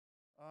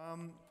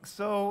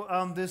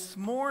This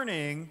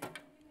morning,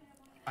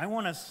 I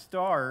want to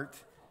start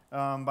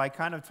by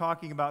kind of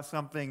talking about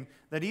something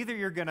that either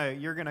you're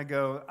gonna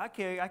go,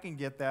 okay, I can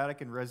get that, I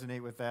can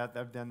resonate with that.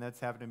 That's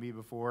happened to me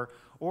before,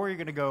 or you're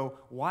gonna go,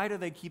 why do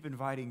they keep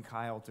inviting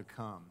Kyle to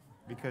come?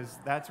 Because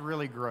that's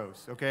really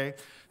gross. Okay,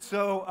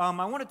 so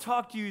I want to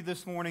talk to you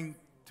this morning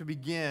to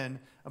begin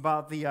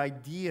about the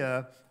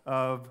idea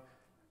of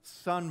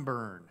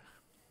sunburn.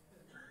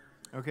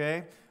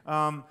 Okay.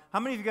 How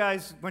many of you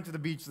guys went to the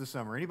beach this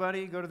summer?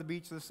 Anybody go to the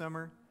beach this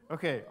summer?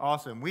 Okay,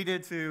 awesome. We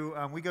did too.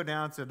 We go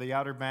down to the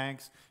Outer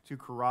Banks, to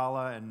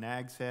Corolla and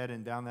Nags Head,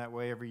 and down that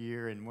way every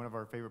year, and one of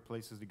our favorite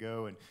places to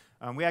go.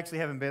 And we actually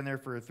haven't been there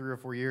for 3 or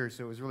 4 years,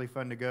 so it was really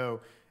fun to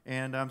go.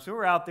 And so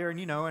we're out there,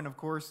 and of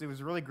course it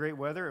was really great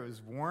weather. It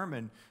was warm,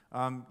 and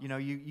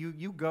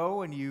you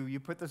go and you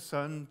put the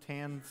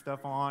suntan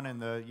stuff on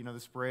and the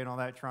spray and all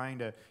that, trying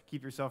to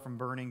keep yourself from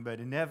burning. But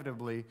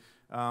inevitably,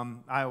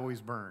 I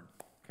always burn.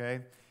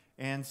 Okay.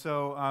 And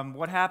so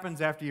what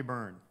happens after you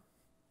burn?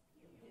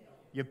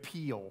 You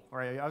peel,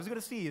 right? I was going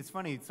to see, it's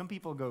funny, some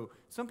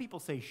people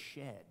say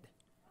shed,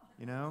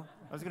 I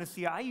was going to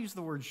see, I use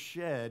the word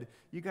shed,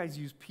 you guys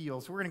use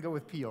peel, so we're going to go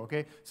with peel,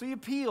 okay? So you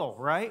peel,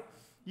 right?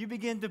 You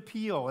begin to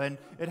peel, and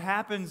it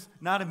happens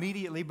not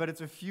immediately, but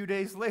it's a few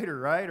days later,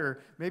 right?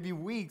 Or maybe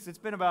weeks. It's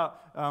been about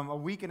a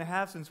week and a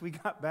half since we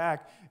got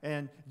back,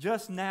 and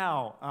just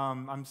now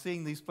I'm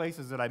seeing these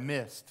places that I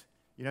missed.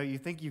 You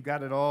think you've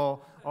got it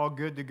all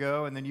good to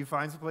go, and then you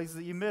find some places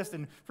that you missed.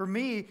 And for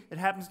me, it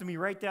happens to me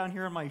right down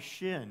here on my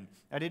shin.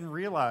 I didn't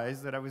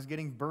realize that I was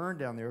getting burned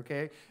down there,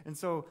 okay? And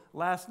so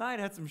last night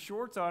I had some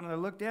shorts on, and I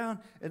looked down,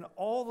 and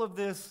all of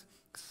this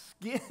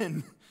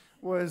skin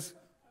was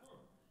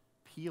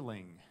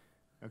peeling,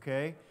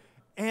 okay?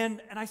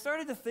 And I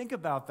started to think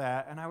about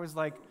that, and I was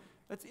like,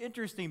 that's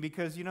interesting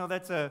because,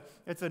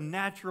 it's a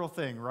natural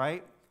thing,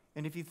 right?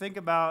 And if you think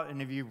about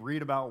and if you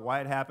read about why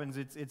it happens,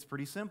 it's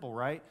pretty simple,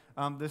 right?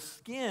 The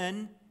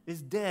skin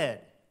is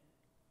dead.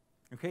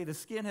 Okay, the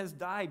skin has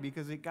died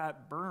because it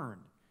got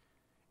burned.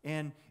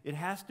 And it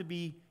has to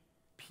be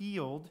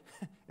peeled,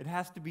 it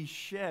has to be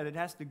shed, it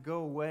has to go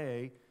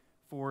away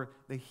for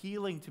the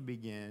healing to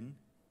begin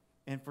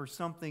and for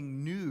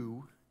something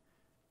new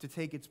to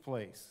take its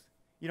place.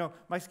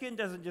 My skin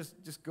doesn't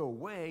just go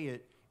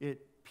away,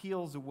 it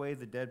peels away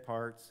the dead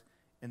parts,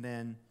 and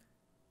then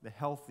the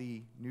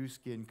healthy new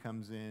skin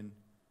comes in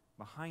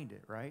behind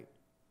it, right?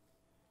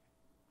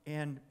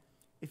 And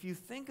if you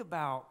think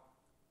about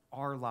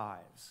our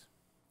lives,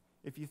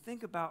 if you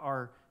think about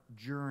our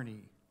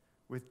journey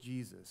with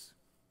Jesus,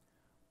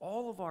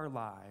 all of our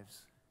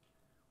lives,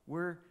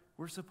 we're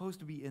supposed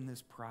to be in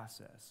this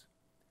process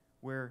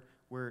where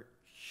we're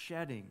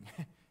shedding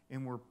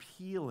and we're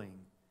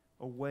peeling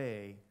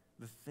away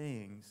the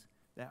things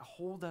that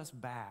hold us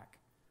back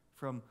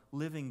from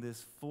living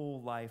this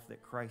full life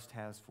that Christ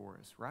has for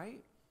us,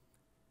 right?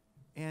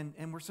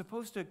 And we're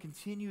supposed to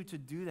continue to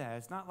do that.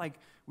 It's not like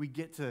we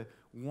get to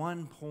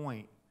one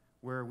point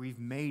where we've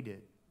made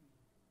it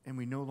and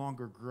we no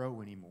longer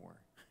grow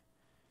anymore.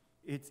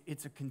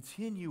 It's a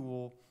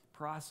continual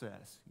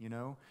process,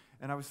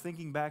 And I was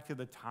thinking back to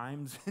the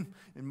times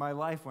in my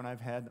life when I've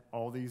had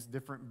all these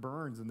different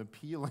burns and the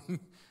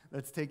peeling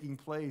that's taking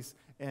place,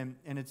 and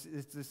it's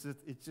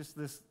just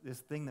this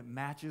thing that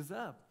matches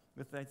up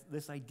with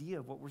this idea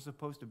of what we're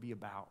supposed to be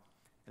about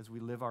as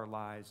we live our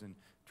lives and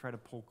try to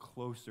pull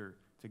closer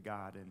to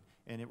God.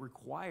 And it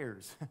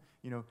requires,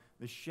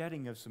 the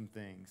shedding of some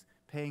things,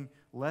 paying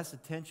less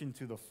attention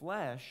to the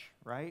flesh,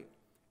 right?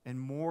 And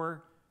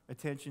more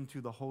attention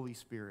to the Holy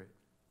Spirit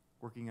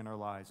working in our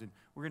lives. And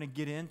we're going to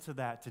get into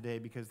that today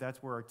because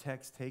that's where our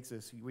text takes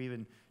us. We've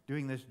been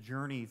doing this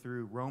journey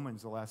through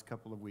Romans the last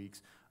couple of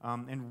weeks.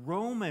 And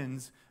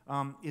Romans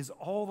is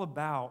all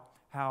about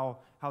how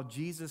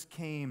Jesus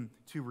came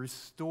to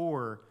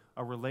restore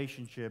a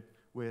relationship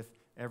with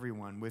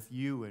everyone, with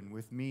you and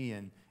with me,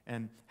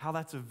 and how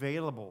that's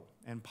available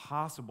and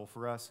possible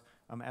for us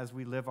as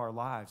we live our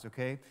lives,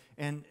 okay?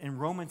 And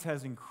Romans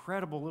has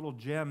incredible little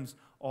gems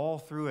all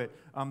through it.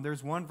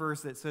 There's one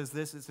verse that says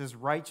this. It says,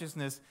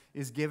 righteousness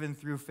is given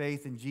through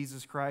faith in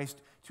Jesus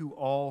Christ to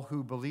all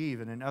who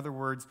believe. And in other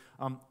words,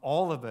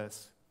 all of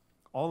us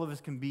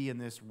can be in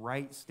this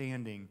right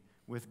standing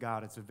with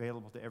God. It's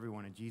available to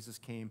everyone, and Jesus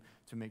came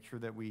to make sure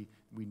that we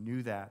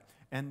knew that.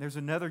 And there's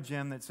another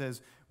gem that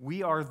says,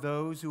 we are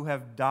those who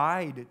have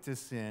died to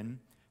sin.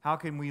 How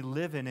can we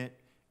live in it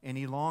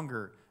any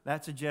longer?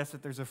 That suggests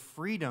that there's a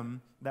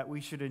freedom that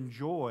we should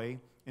enjoy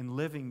in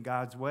living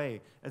God's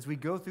way. As we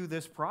go through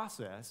this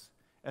process,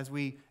 as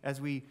we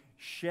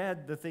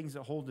shed the things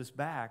that hold us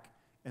back,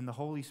 and the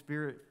Holy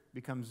Spirit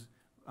becomes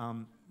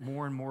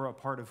more and more a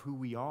part of who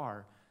we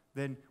are,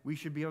 then we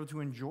should be able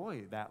to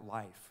enjoy that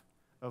life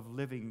of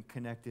living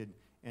connected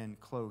and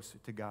close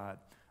to God.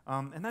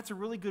 And that's a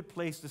really good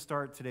place to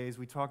start today as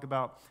we talk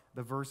about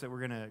the verse that we're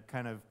going to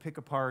kind of pick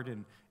apart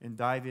and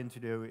dive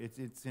into.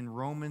 It's in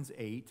Romans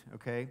 8,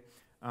 okay?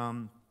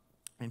 And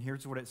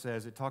here's what it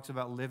says. It talks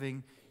about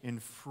living in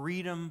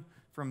freedom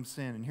from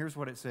sin. And here's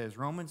what it says.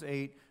 Romans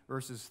 8,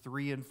 verses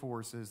 3 and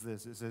 4 says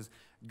this. It says,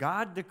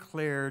 God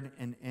declared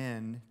an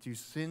end to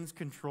sin's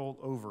control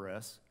over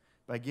us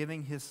by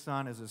giving his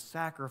Son as a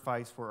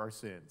sacrifice for our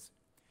sins.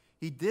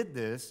 He did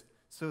this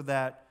so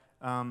that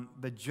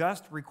the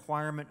just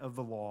requirement of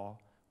the law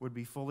would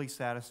be fully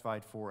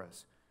satisfied for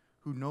us,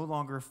 who no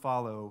longer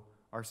follow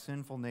our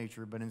sinful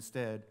nature, but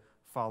instead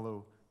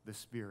follow the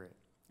Spirit.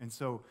 And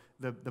so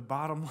the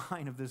bottom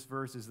line of this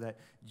verse is that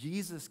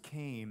Jesus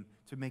came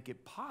to make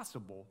it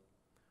possible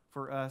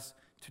for us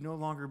to no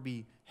longer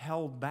be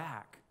held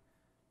back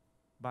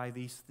by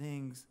these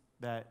things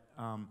that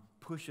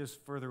push us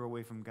further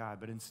away from God,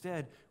 but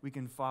instead we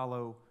can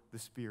follow the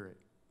Spirit.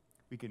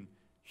 We can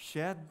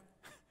shed,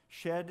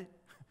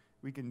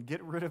 we can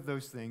get rid of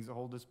those things that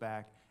hold us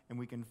back, and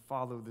we can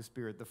follow the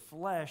Spirit. The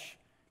flesh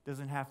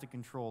doesn't have to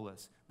control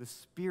us. The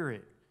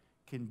Spirit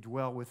can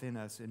dwell within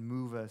us and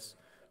move us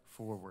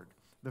forward.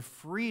 The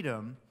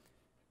freedom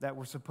that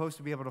we're supposed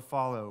to be able to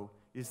follow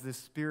is the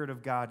Spirit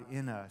of God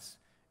in us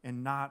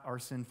and not our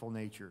sinful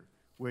nature,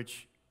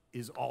 which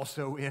is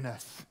also in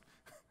us,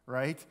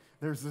 right?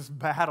 There's this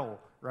battle,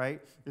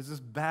 right? There's this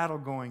battle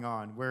going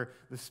on where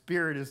the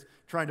Spirit is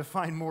trying to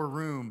find more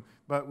room,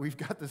 but we've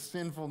got the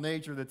sinful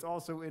nature that's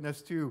also in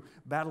us too,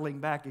 battling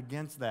back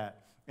against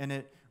that. And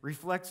it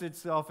reflects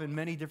itself in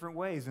many different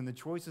ways, in the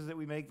choices that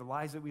we make, the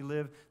lives that we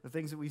live, the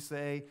things that we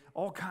say,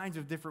 all kinds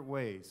of different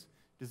ways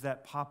does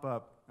that pop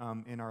up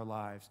in our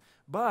lives.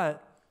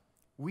 But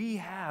we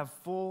have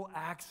full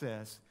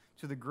access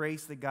to the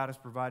grace that God has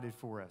provided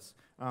for us,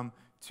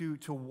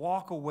 to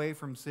walk away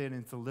from sin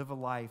and to live a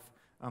life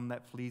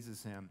that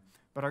pleases Him.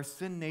 But our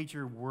sin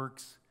nature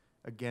works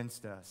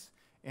against us.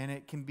 And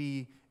it can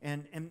be,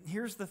 and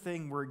here's the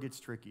thing where it gets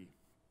tricky,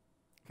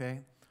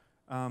 okay?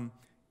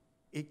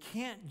 It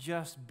can't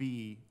just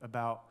be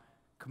about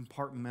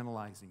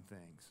compartmentalizing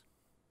things,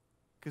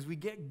 because we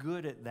get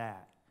good at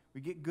that. We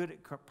get good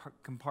at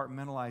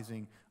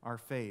compartmentalizing our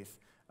faith.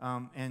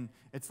 And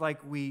it's like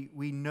we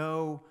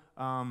know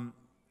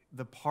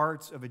the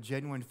parts of a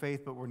genuine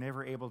faith, but we're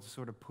never able to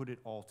sort of put it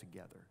all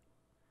together.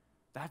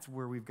 That's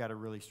where we've got to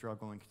really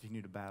struggle and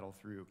continue to battle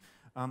through.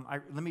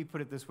 Let me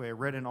put it this way. I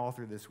read an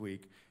author this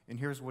week, and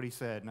here's what he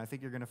said, and I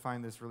think you're going to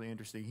find this really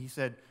interesting. He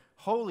said,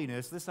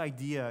 holiness, this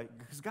idea,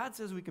 because God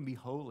says we can be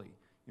holy.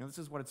 You know, this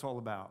is what it's all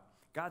about.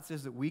 God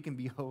says that we can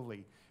be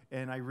holy.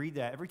 And I read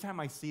that. Every time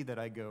I see that,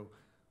 I go,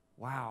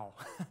 wow.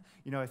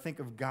 You know, I think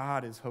of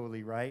God as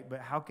holy, right?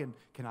 But how can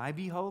I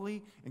be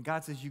holy? And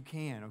God says you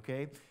can,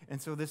 okay?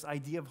 And so this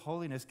idea of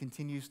holiness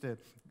continues to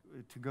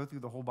go through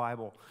the whole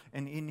Bible.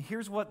 And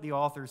here's what the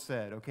author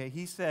said, okay?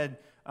 He said,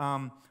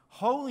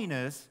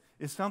 holiness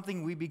is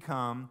something we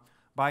become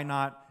by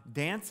not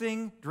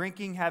dancing,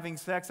 drinking, having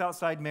sex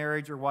outside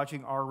marriage, or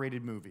watching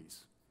R-rated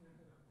movies.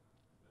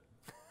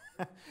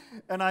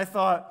 And I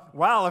thought,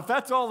 wow, if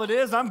that's all it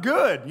is, I'm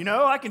good. You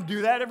know, I can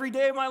do that every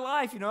day of my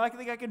life. You know, I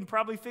think I can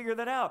probably figure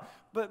that out.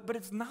 But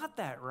it's not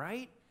that,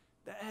 right?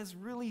 That has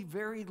really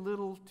very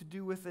little to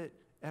do with it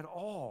at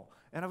all.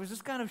 And I was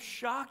just kind of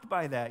shocked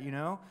by that, you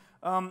know.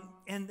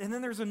 And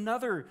then there's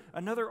another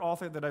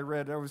author that I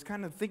read. I was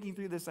kind of thinking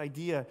through this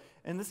idea,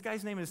 and this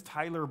guy's name is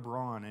Tyler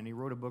Braun, and he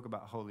wrote a book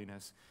about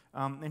holiness.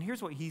 And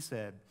here's what he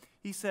said.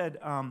 He said,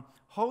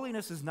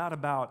 holiness is not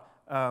about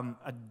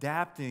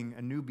adapting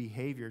a new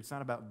behavior. It's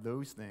not about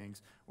those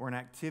things, or an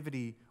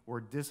activity, or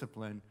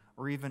discipline,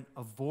 or even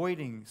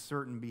avoiding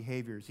certain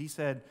behaviors. He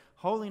said,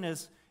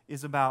 holiness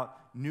is about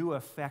new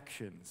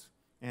affections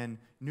and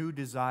new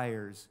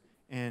desires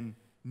and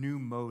new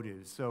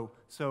motives.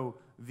 So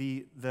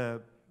the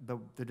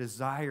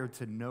desire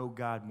to know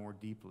God more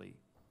deeply,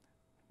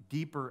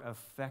 deeper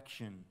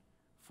affection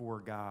for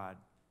God,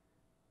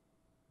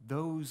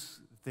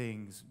 those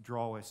things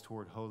draw us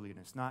toward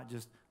holiness, not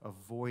just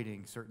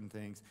avoiding certain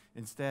things.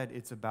 Instead,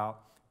 it's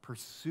about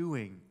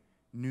pursuing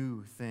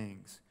new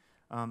things.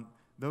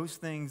 Those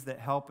things that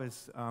help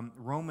us,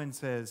 Romans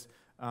says,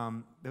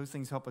 those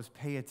things help us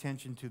pay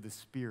attention to the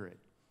Spirit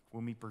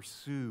when we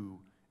pursue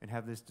and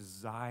have this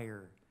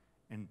desire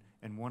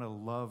and want to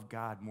love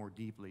God more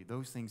deeply.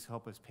 Those things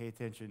help us pay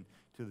attention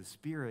to the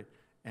Spirit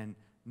and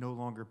no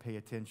longer pay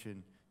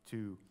attention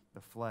to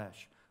the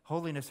flesh.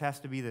 Holiness has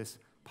to be this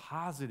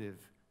positive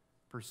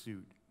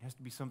pursuit. It has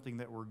to be something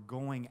that we're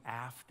going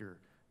after,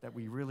 that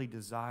we really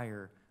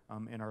desire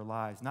in our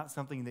lives, not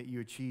something that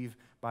you achieve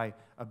by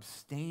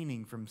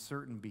abstaining from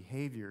certain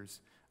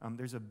behaviors.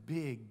 There's a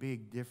big,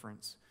 big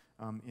difference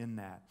in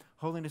that.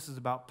 Holiness is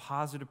about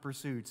positive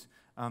pursuits,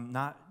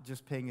 not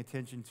just paying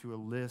attention to a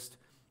list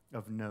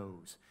of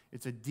no's.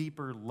 It's a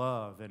deeper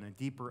love and a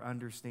deeper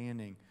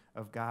understanding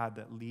of God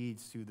that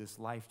leads to this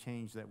life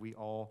change that we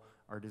all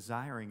are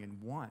desiring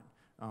and want.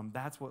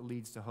 That's what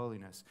leads to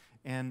holiness.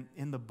 And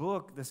in the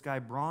book, this guy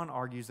Braun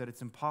argues that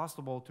it's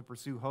impossible to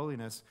pursue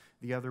holiness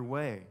the other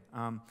way.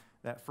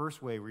 That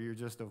first way where you're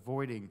just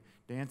avoiding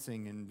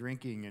dancing and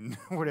drinking and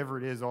whatever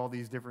it is, all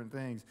these different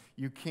things.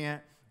 You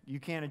can't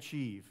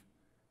achieve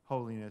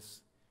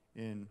holiness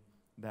in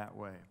that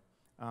way.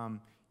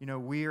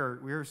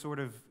 we're sort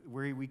of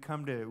where we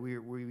come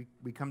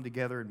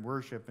together in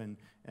worship,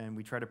 and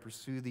we try to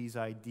pursue these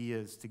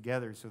ideas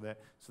together so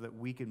that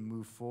we can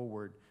move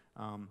forward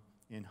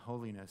in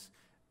holiness.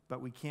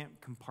 But we can't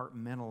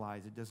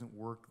compartmentalize. It doesn't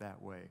work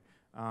that way.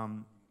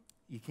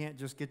 You can't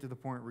just get to the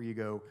point where you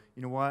go,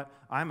 you know what?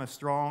 I'm a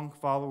strong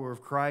follower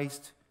of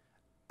Christ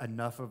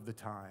enough of the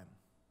time.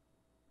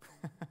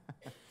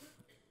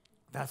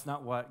 That's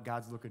not what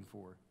God's looking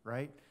for,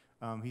 right?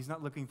 He's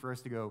not looking for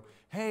us to go,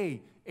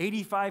 hey,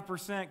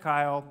 85%,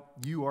 Kyle,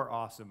 you are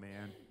awesome,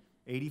 man.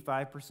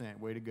 85%,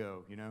 way to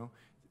go,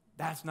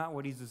 That's not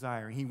what he's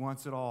desiring. He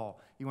wants it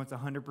all. He wants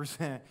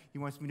 100%. He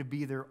wants me to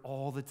be there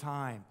all the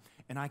time.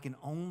 And I can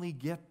only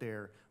get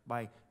there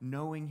by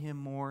knowing him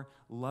more,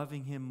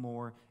 loving him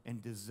more,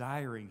 and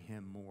desiring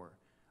him more.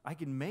 I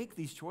can make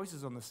these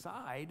choices on the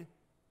side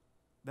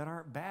that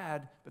aren't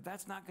bad, but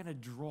that's not going to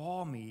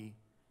draw me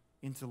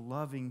into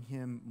loving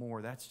him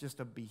more. That's just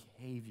a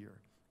behavior,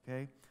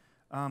 okay?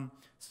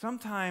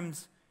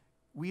 Sometimes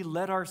we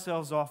let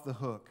ourselves off the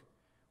hook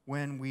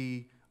when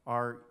we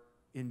are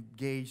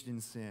engaged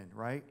in sin,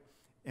 right?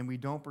 And we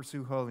don't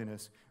pursue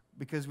holiness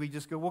because we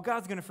just go, well,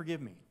 God's going to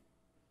forgive me.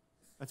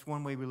 That's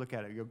one way we look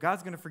at it. We go,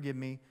 God's going to forgive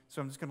me,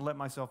 so I'm just going to let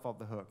myself off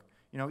the hook.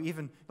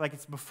 Even like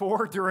it's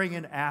before, during,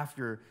 and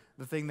after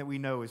the thing that we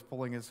know is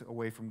pulling us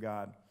away from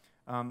God.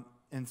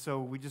 And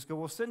so we just go,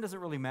 well, sin doesn't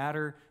really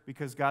matter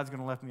because God's going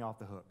to let me off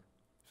the hook.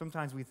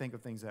 Sometimes we think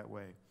of things that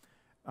way.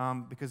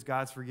 Because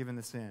God's forgiven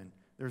the sin.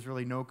 There's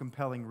really no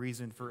compelling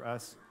reason for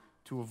us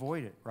to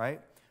avoid it, right?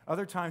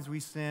 Other times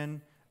we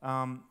sin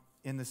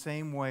in the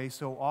same way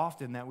so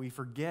often that we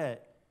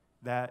forget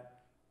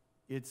that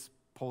it's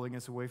pulling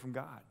us away from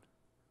God.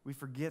 We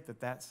forget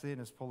that sin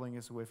is pulling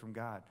us away from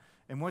God.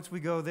 And once we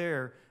go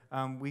there,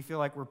 we feel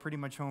like we're pretty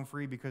much home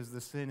free because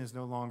the sin is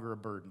no longer a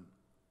burden.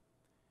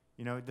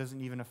 It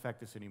doesn't even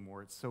affect us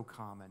anymore. It's so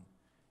common,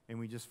 and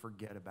we just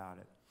forget about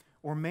it.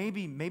 Or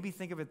maybe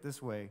think of it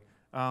this way.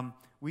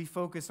 We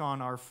focus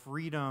on our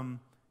freedom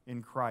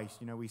in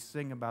Christ. We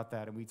sing about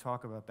that and we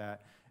talk about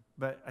that.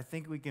 But I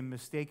think we can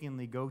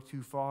mistakenly go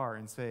too far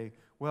and say,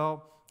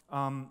 well,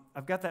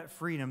 I've got that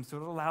freedom, so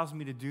it allows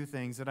me to do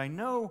things that I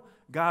know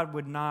God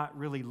would not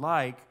really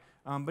like,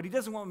 but he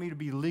doesn't want me to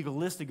be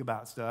legalistic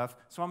about stuff,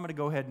 so I'm going to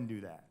go ahead and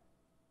do that.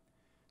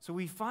 So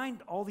we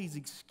find all these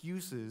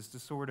excuses to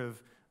sort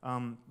of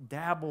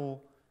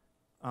dabble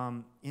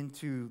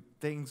into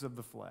things of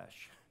the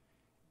flesh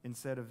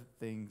instead of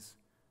things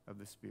of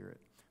the Spirit.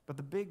 But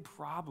the big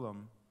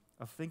problem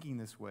of thinking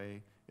this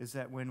way is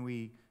that when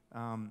we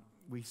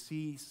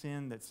see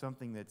sin that's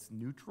something that's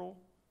neutral,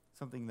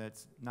 something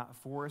that's not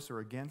for us or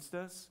against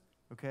us,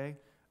 okay,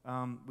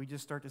 we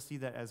just start to see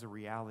that as a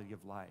reality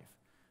of life.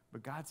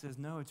 But God says,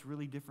 no, it's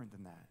really different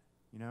than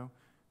that.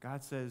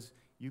 God says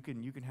you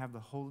can have the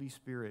Holy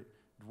Spirit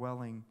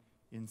dwelling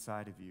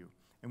inside of you.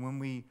 And when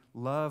we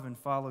love and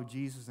follow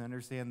Jesus and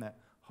understand that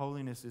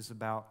holiness is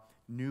about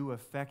new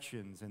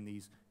affections and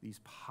these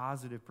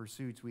positive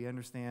pursuits, we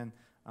understand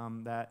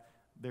that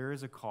there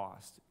is a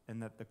cost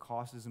and that the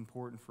cost is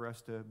important for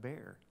us to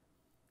bear.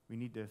 We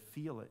need to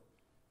feel it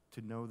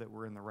to know that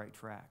we're in the right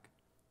track,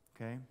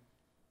 okay?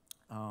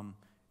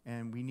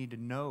 And we need to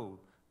know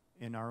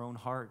in our own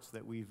hearts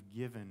that we've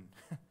given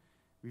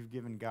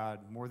God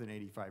more than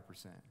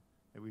 85%,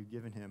 that we've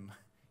given him,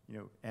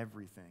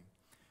 everything.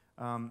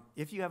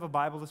 If you have a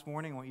Bible this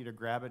morning, I want you to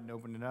grab it and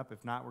open it up.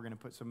 If not, we're going to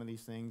put some of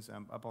these things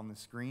up on the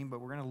screen,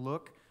 but we're going to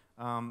look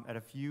at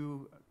a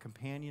few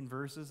companion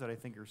verses that I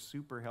think are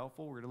super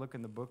helpful. We're going to look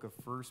in the book of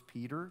 1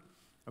 Peter,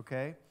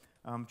 okay,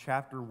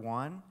 chapter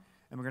 1,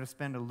 and we're going to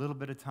spend a little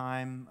bit of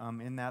time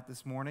in that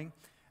this morning.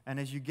 And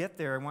as you get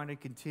there, I want to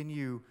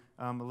continue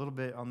a little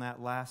bit on that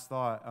last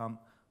thought.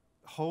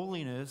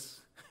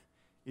 Holiness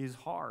is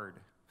hard.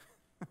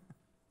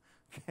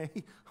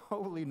 Okay?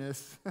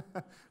 Holiness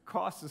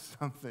costs us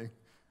something,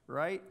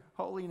 right?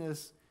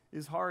 Holiness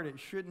is hard. It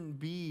shouldn't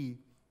be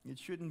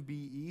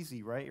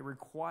easy, right? It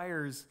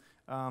requires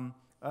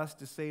us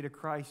to say to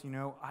Christ,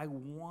 I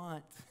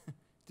want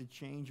to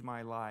change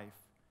my life.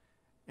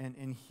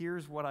 And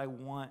here's what I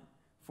want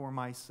for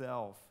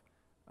myself.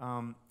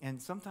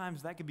 And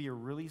sometimes that could be a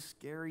really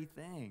scary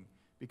thing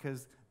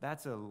because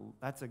that's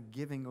a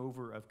giving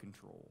over of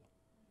control.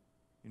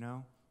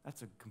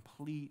 That's a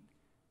complete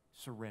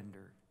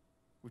surrender,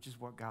 which is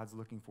what God's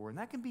looking for. And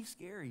that can be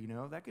scary,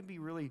 that could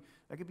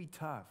be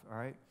tough, all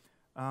right?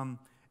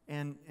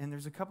 And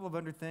there's a couple of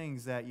other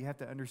things that you have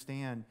to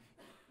understand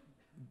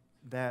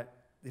that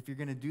if you're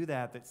going to do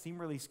that seem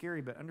really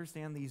scary, but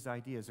understand these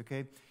ideas,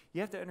 okay?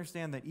 You have to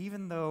understand that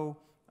even though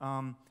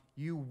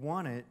you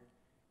want it,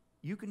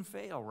 you can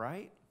fail,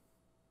 right?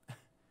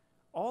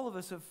 All of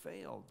us have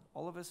failed.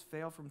 All of us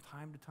fail from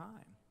time to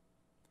time.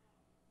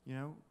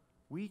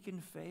 We can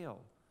fail,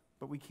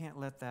 but we can't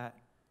let that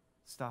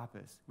stop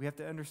us. We have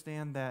to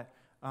understand that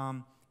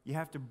you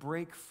have to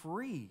break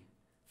free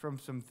from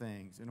some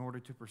things in order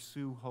to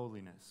pursue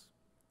holiness.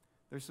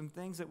 There's some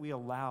things that we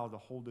allow to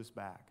hold us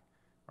back.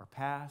 Our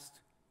past,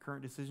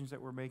 current decisions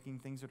that we're making,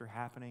 things that are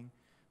happening,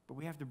 but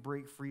we have to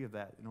break free of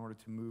that in order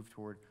to move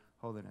toward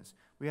holiness.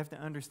 We have to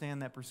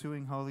understand that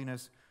pursuing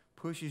holiness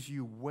pushes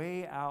you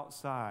way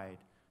outside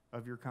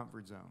of your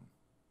comfort zone.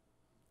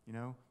 You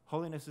know,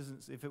 holiness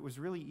isn't, if it was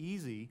really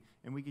easy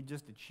and we could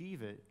just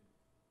achieve it,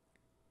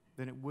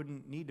 then it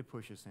wouldn't need to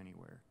push us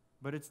anywhere.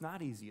 But it's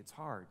not easy, it's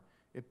hard.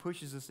 It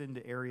pushes us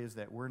into areas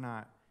that we're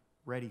not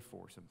ready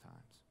for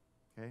sometimes,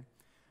 okay?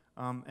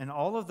 And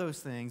all of those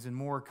things and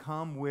more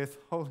come with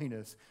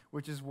holiness,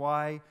 which is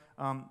why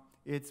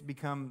it's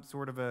become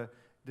sort of a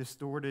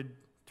distorted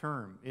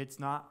term. It's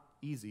not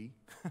easy,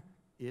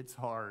 it's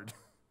hard,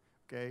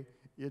 okay?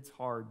 It's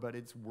hard, but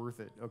it's worth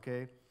it,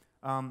 okay?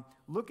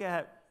 Look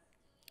at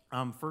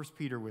 1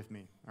 Peter with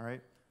me, all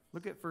right?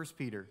 Look at 1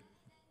 Peter.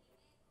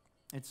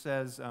 It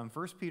says,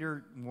 1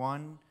 Peter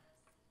 1,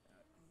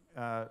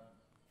 I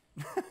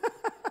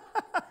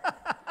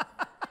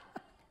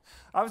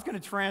was going to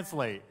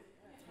translate,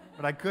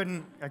 but I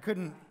couldn't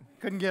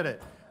get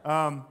it.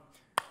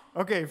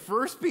 Okay,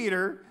 1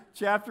 Peter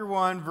chapter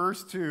 1,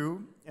 verse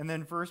 2, and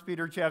then 1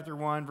 Peter chapter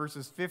 1,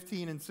 verses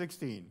 15 and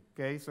 16.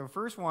 Okay, so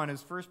first one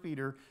is 1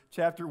 Peter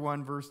chapter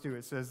 1, verse 2.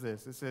 It says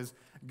this. It says,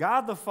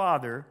 God the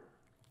Father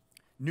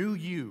knew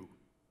you.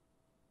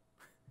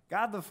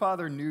 God the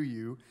Father knew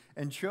you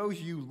and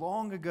chose you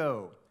long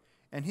ago,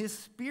 and His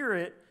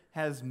Spirit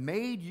has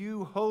made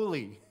you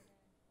holy.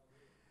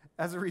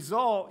 As a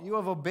result, you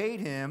have obeyed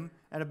Him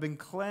and have been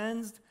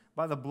cleansed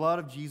by the blood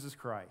of Jesus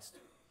Christ.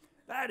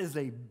 That is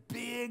a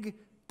big,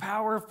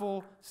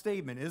 powerful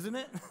statement, isn't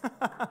it?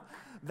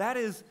 That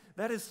is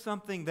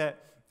something that,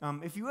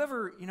 if you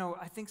ever,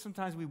 I think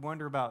sometimes we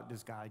wonder about,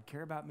 does God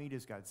care about me?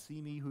 Does God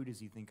see me? Who does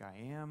He think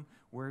I am?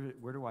 Where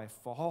do I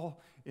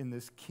fall in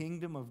this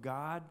kingdom of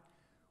God?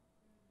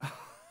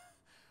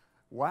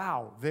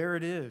 Wow, there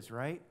it is,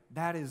 right?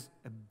 That is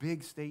a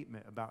big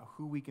statement about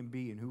who we can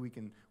be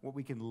and what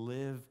we can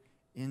live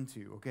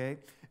into, okay?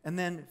 And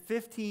then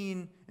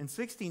 15 and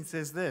 16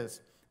 says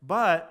this,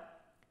 but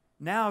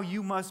now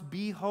you must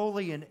be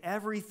holy in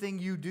everything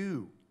you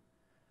do,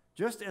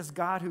 just as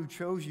God who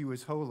chose you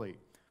is holy.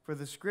 For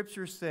the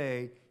scriptures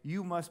say,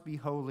 you must be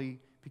holy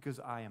because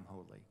I am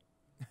holy.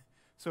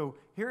 So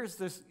here's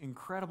this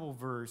incredible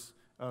verse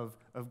of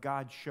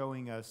God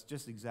showing us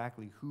just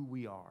exactly who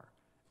we are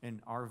and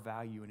our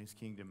value in His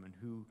kingdom and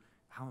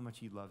how much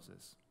He loves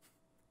us.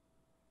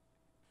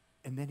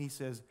 And then He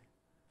says,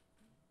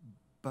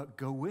 but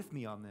go with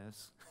me on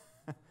this.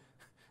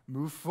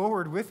 Move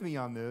forward with me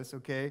on this,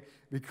 okay?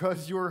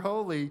 Because you're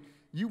holy,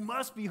 you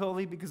must be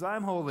holy because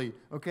I'm holy,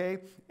 okay?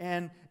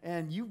 And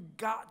you've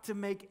got to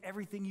make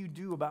everything you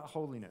do about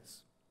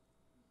holiness.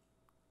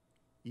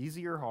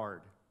 Easy or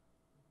hard?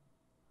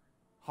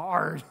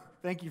 Hard.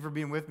 Thank you for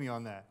being with me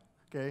on that,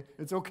 okay?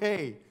 It's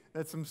okay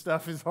that some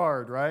stuff is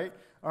hard, right?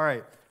 All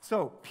right.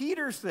 So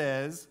Peter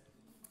says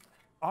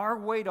our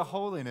way to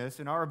holiness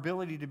and our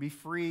ability to be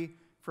free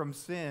from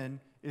sin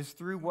is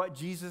through what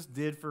Jesus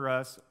did for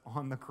us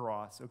on the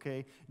cross,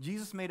 okay?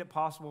 Jesus made it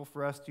possible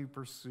for us to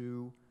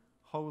pursue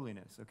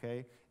holiness,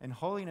 okay? And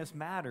holiness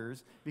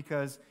matters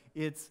because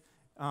it's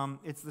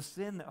the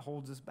sin that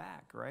holds us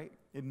back, right?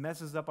 It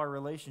messes up our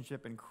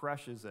relationship and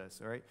crushes us,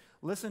 all right?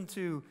 Listen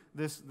to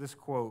this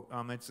quote.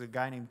 It's a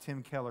guy named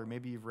Tim Keller.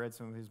 Maybe you've read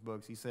some of his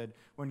books. He said,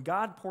 when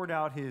God poured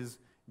out His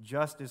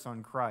justice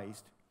on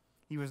Christ,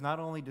 He was not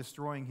only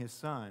destroying His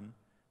Son,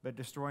 but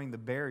destroying the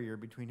barrier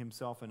between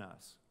Himself and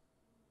us.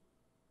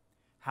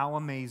 How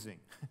amazing.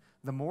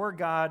 The more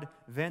God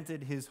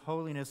vented His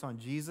holiness on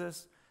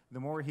Jesus, the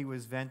more He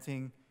was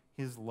venting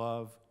His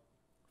love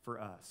for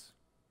us.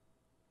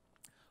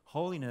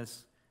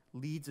 Holiness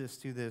leads us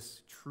to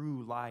this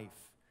true life,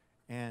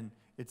 and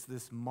it's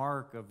this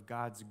mark of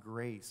God's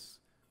grace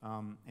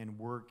and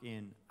work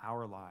in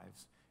our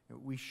lives.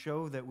 We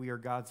show that we are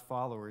God's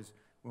followers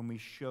when we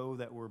show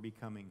that we're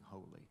becoming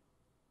holy.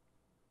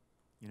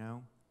 You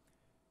know?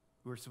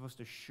 We're supposed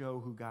to show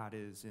who God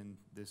is in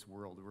this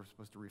world. We're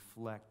supposed to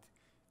reflect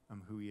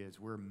who He is.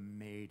 We're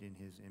made in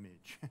His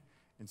image.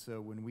 And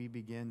so when we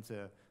begin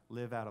to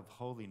live out of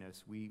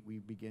holiness, we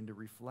begin to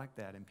reflect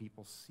that, and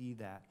people see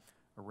that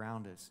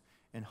around us.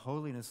 And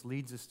holiness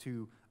leads us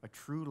to a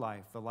true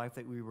life, the life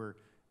that we were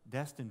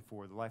destined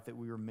for, the life that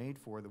we were made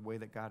for, the way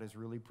that God has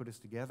really put us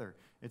together.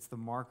 It's the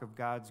mark of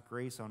God's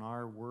grace on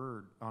our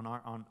word,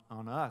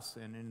 on us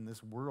and in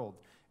this world.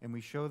 And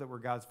we show that we're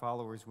God's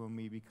followers when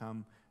we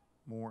become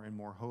more and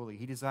more holy.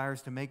 He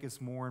desires to make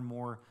us more and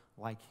more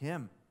like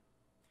Him.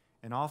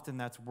 And often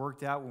that's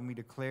worked out when we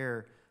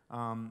declare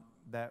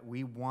that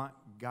we want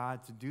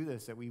God to do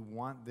this, that we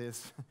want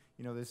this,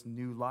 this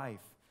new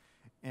life.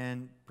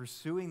 And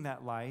pursuing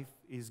that life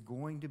is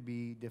going to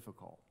be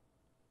difficult,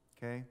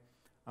 okay?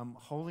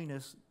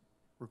 Holiness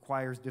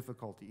requires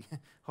difficulty.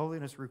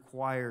 Holiness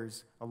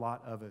requires a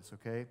lot of us,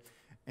 okay?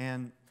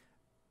 And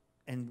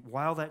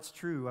while that's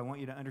true, I want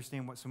you to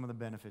understand what some of the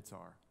benefits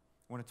are.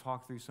 I want to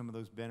talk through some of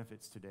those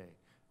benefits today.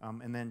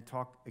 and then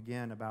talk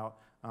again about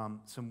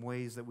some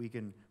ways that we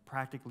can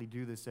practically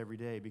do this every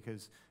day,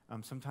 because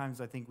sometimes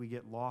I think we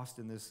get lost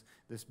in this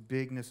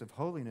bigness of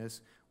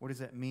holiness. What does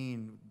that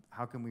mean?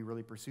 How can we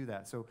really pursue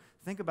that? So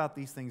think about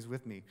these things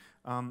with me.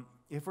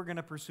 If we're going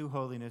to pursue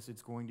holiness,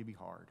 it's going to be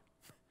hard.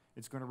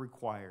 It's going to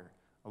require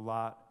a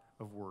lot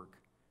of work.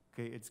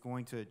 Okay, it's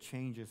going to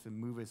change us and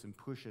move us and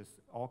push us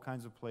all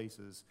kinds of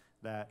places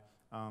that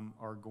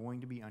are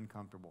going to be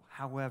uncomfortable.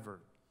 However,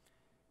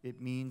 it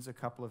means a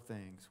couple of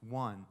things.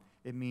 One,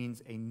 it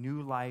means a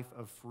new life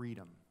of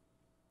freedom.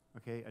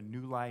 Okay, a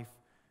new life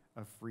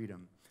of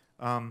freedom.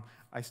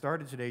 I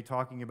started today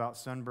talking about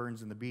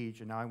sunburns in the beach,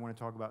 and now I want to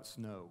talk about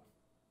snow.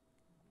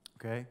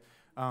 Okay?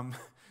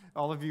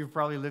 All of you have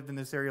probably lived in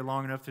this area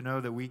long enough to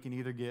know that we can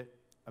either get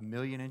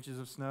 1,000,000 inches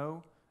of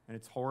snow, and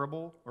it's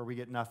horrible, or we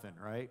get nothing,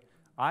 right?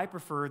 I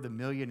prefer the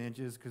 1,000,000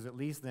 inches, because at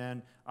least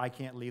then I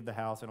can't leave the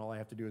house, and all I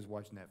have to do is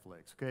watch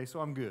Netflix. Okay, so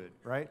I'm good,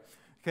 right?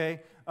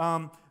 Okay,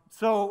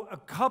 so a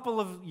couple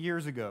of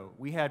years ago,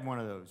 we had one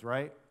of those,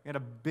 right? We had a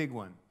big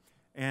one.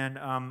 And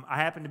I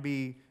happened to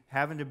be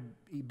having to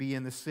be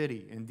in the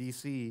city, in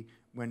D.C.,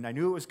 when I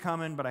knew it was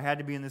coming, but I had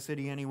to be in the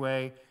city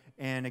anyway.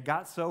 And it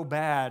got so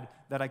bad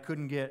that I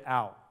couldn't get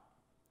out.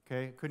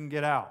 Okay, couldn't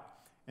get out.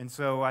 And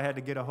so I had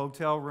to get a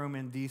hotel room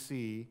in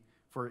D.C.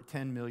 for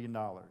 $10 million,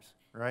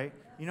 right?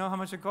 You know how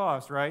much it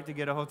costs, right, to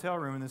get a hotel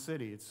room in the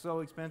city? It's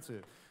so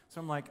expensive.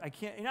 So I'm like, I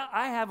can't,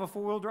 I have a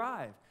 4-wheel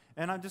drive.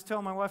 And I'm just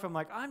telling my wife, I'm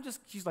like,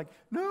 she's like,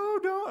 no,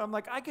 don't. I'm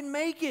like, I can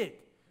make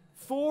it.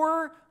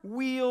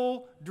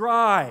 4-wheel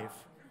drive,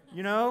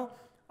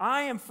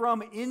 I am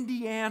from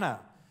Indiana.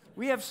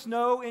 We have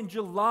snow in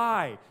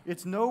July.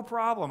 It's no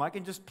problem. I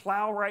can just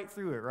plow right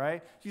through it,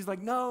 right? She's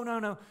like,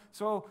 no.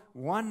 So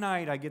one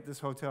night I get this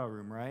hotel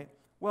room, right?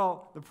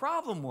 Well, the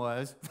problem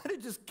was that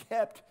it just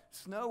kept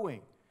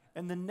snowing.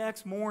 And the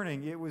next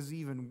morning it was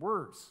even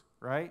worse,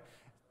 right?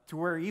 To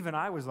where even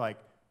I was like,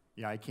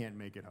 yeah, I can't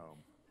make it home.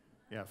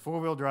 Yeah,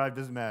 4-wheel drive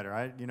doesn't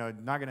matter.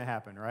 Not going to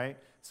happen, right?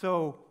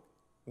 So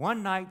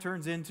one night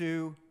turns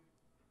into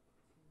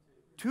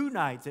 2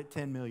 nights at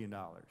 $10 million,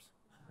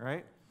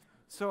 right?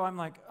 So I'm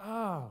like,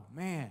 oh,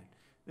 man,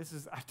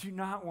 I do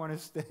not want to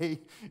stay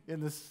in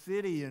the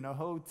city in a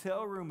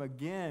hotel room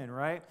again,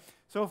 right?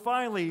 So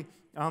finally,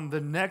 the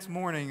next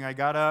morning I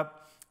got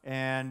up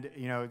and,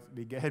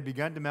 it had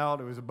begun to melt.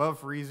 It was above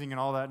freezing and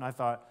all that, and I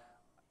thought,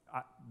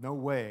 no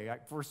way.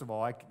 First of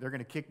all, they're going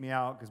to kick me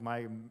out because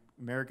my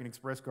American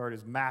Express card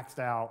is maxed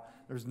out.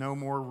 There's no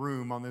more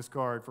room on this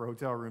card for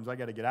hotel rooms. I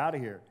got to get out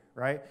of here,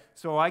 right?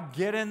 So I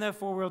get in the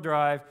 4-wheel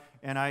drive,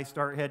 and I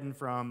start heading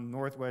from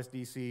northwest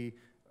D.C.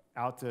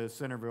 out to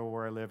Centerville,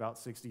 where I live, out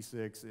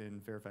 66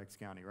 in Fairfax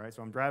County, right?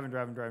 So I'm driving,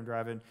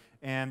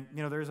 and,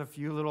 there's a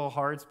few little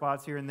hard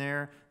spots here and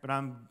there, but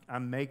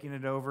I'm making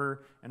it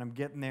over, and I'm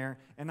getting there,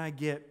 and I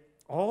get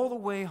all the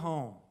way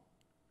home,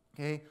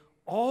 okay?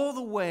 All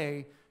the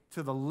way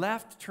to the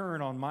left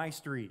turn on my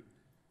street,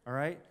 all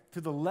right?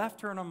 To the left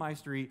turn on my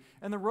street,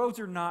 and the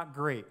roads are not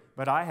great,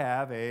 but I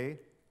have a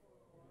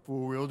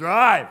 4-wheel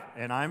drive,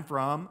 and I'm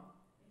from,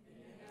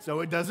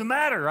 so it doesn't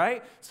matter,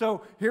 right?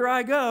 So here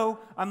I go.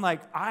 I'm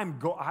like,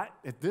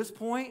 at this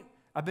point,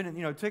 I've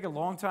been, take a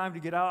long time to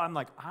get out. I'm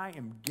like, I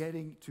am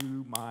getting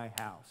to my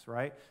house,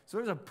 right? So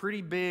there's a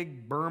pretty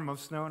big berm of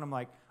snow, and I'm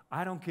like,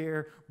 I don't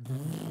care.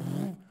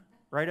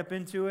 Right up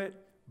into it,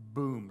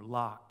 boom,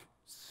 locked,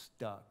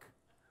 stuck.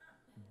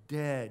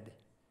 Dead.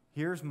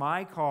 Here's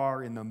my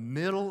car in the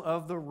middle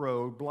of the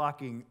road,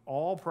 blocking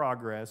all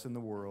progress in the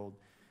world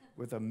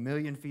with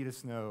 1,000,000 feet of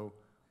snow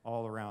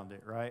all around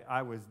it, right?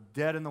 I was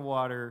dead in the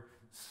water,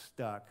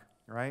 stuck,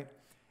 right?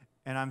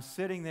 And I'm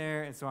sitting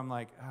there, and so I'm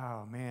like,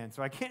 oh, man.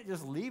 So I can't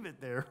just leave it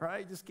there,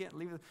 right? Just can't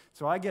leave it.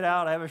 So I get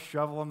out. I have a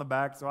shovel on the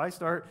back. So I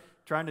start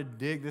trying to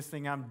dig this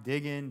thing. I'm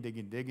digging,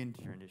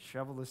 trying to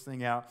shovel this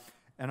thing out.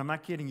 And I'm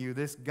not kidding you,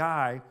 this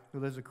guy who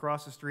lives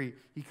across the street,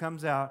 he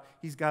comes out,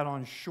 he's got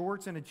on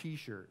shorts and a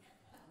T-shirt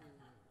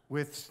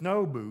with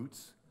snow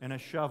boots and a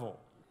shovel.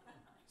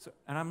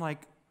 And I'm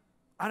like,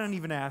 I don't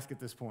even ask at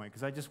this point,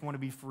 because I just want to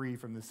be free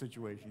from this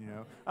situation,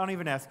 I don't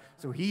even ask.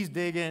 So he's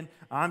digging,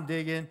 I'm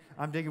digging.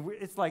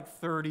 It's like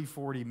 30,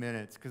 40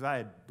 minutes, because I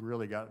had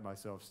really got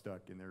myself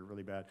stuck in there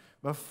really bad.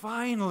 But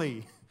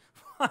finally,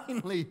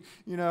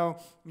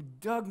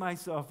 dug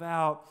myself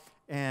out,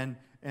 and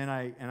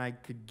I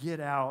could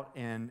get out,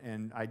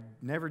 and I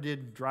never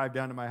did drive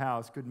down to my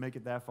house, couldn't make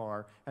it that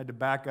far, had to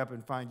back up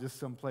and find just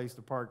some place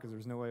to park because there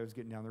was no way I was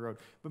getting down the road.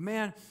 But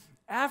man,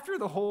 after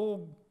the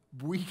whole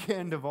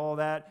weekend of all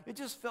that, it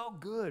just felt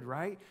good,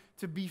 right?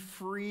 To be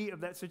free of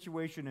that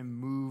situation and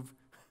move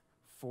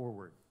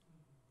forward.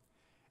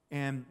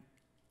 And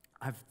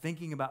I'm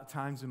thinking about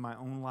times in my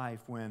own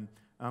life when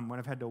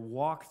I've had to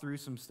walk through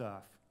some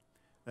stuff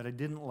that I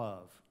didn't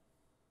love,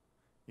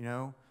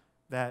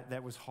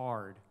 that was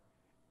hard.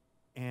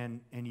 And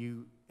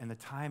in the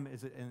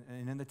times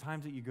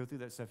that you go through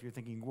that stuff, you're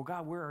thinking, well,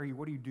 God, where are you?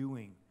 What are you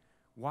doing?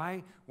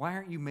 Why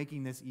aren't you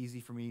making this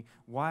easy for me?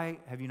 Why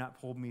have you not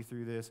pulled me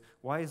through this?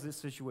 Why is this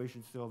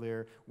situation still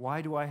there?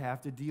 Why do I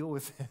have to deal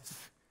with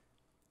this?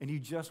 and you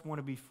just want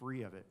to be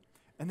free of it.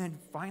 And then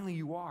finally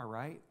you are,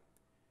 right?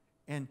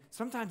 And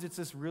sometimes it's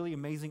this really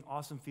amazing,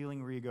 awesome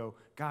feeling where you go,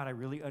 God, I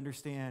really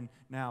understand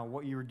now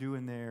what you were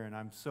doing there, and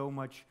I'm so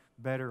much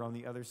better on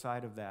the other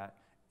side of that.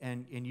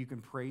 And you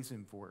can praise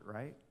him for it,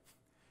 right?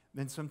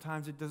 Then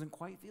sometimes it doesn't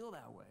quite feel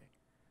that way,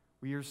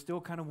 where you're still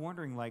kind of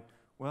wondering like,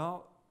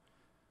 well,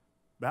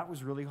 that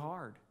was really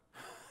hard.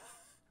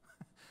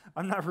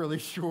 I'm not really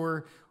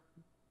sure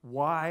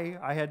why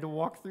I had to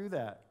walk through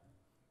that.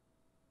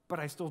 But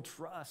I still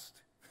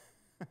trust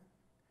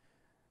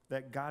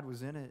that God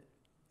was in it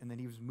and that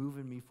he was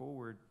moving me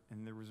forward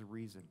and there was a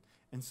reason.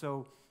 And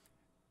so,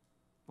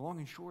 the long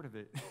and short of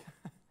it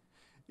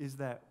is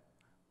that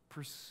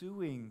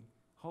pursuing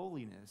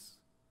holiness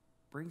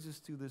brings us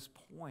to this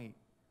point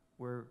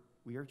where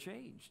we are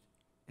changed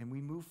and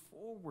we move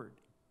forward,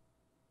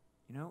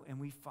 and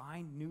we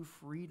find new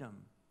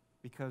freedom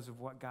because of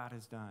what God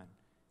has done.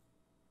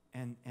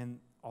 And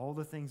all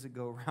the things that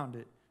go around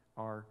it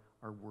are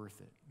worth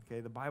it. Okay,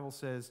 the Bible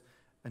says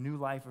a new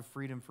life of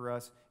freedom for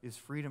us is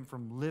freedom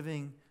from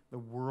living the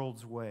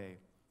world's way,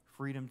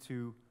 freedom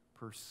to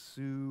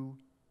pursue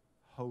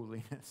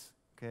holiness.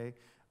 Okay,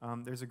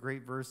 there's a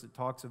great verse that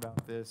talks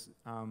about this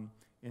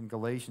in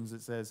Galatians.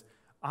 It says,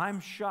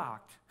 "I'm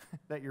shocked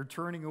that you're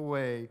turning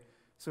away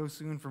so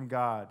soon from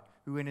God,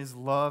 who in his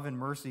love and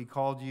mercy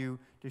called you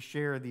to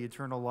share the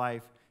eternal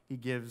life he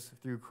gives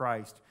through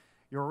Christ.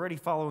 You're already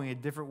following a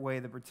different way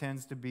that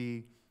pretends to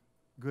be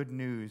good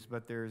news,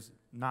 but there is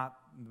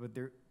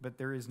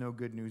no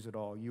good news at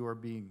all. You are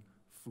being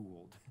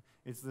fooled."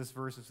 It's this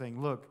verse of saying,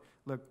 look,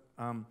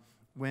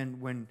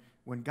 when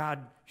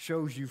God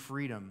shows you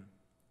freedom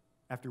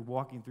after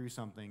walking through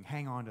something,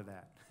 hang on to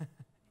that.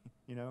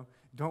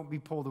 Don't be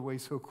pulled away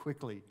so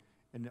quickly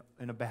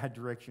in a bad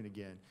direction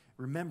again.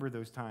 Remember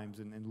those times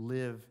and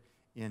live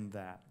in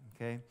that.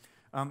 Okay.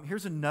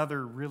 Here's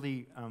another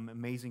really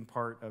amazing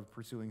part of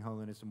pursuing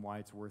holiness and why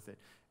it's worth it.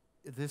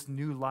 This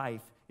new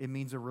life, it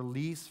means a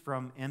release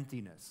from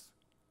emptiness.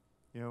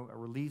 A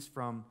release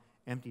from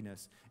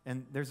emptiness.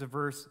 And there's a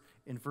verse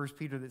in 1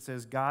 Peter that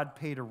says, God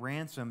paid a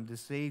ransom to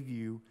save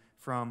you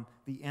from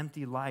the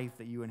empty life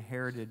that you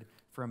inherited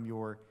from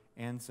your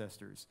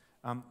ancestors.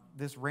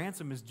 This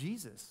ransom is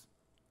Jesus.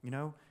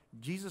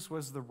 Jesus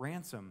was the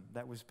ransom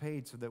that was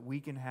paid so that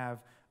we can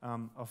have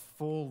a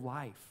full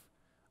life.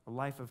 A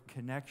life of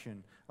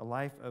connection, a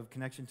life of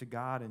connection to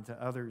God and to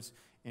others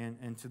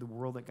and to the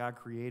world that God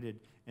created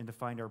and to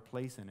find our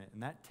place in it.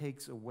 And that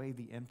takes away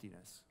the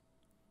emptiness.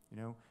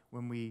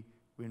 When we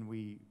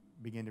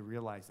begin to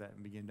realize that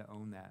and begin to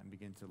own that and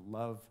begin to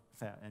love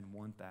that and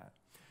want that.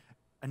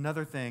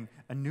 Another thing,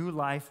 a new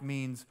life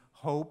means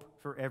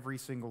hope for every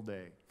single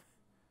day.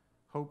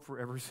 Hope for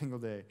every single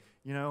day.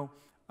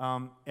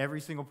 Every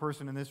single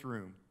person in this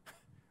room,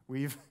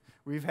 we've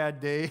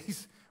had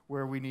days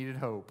where we needed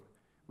hope.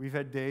 We've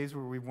had days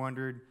where we've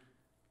wondered,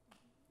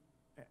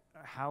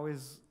 how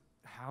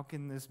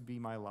can this be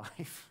my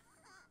life?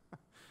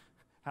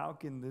 How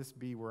can this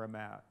be where I'm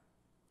at?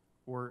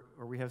 Or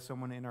we have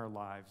someone in our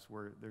lives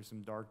where there's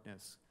some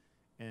darkness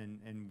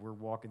and we're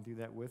walking through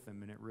that with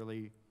them and it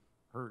really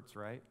hurts,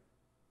 right?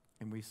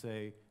 And we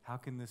say, how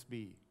can this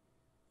be?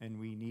 And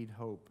we need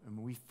hope. And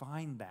we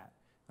find that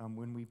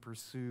when we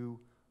pursue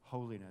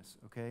holiness,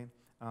 okay?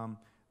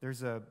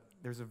 There's a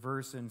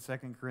verse in 2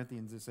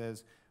 Corinthians that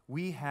says,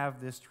 we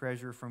have this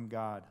treasure from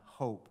God,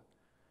 hope,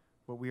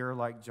 but we are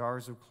like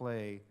jars of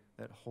clay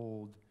that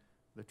hold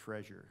the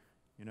treasure,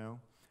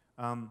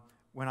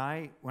 When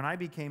I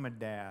became a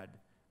dad,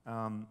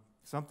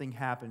 something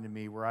happened to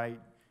me where I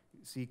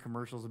see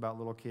commercials about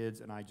little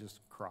kids and I just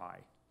cry.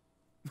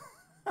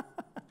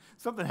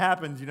 Something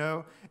happens,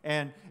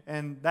 and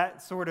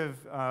that sort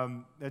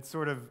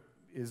of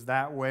is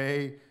that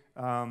way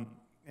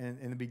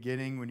in the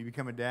beginning when you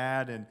become a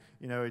dad, and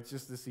it's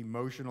just this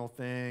emotional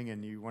thing,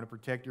 and you want to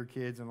protect your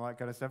kids and all that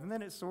kind of stuff, and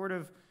then it sort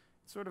of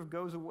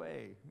goes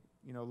away,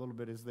 a little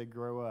bit as they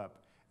grow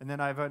up. And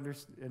then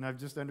I've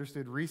just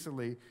understood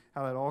recently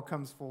how that all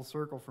comes full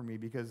circle for me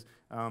because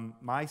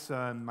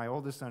my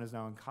oldest son, is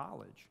now in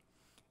college,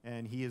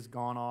 and he has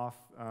gone off.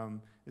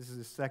 This is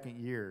his second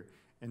year,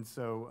 and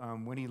so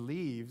when he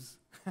leaves,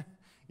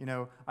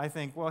 I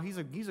think, well, he's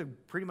a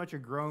pretty much a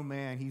grown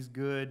man. He's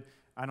good.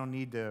 I don't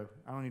need to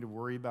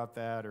worry about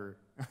that or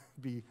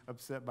be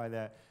upset by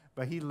that.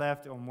 But he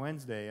left on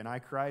Wednesday, and I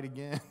cried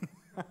again.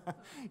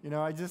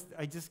 I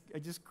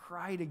just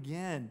cried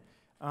again.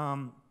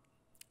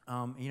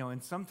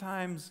 And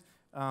sometimes,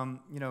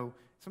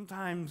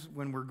 sometimes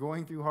when we're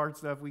going through hard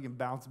stuff, we can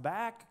bounce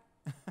back,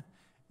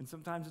 and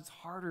sometimes it's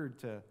harder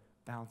to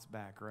bounce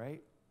back,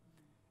 right?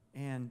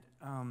 And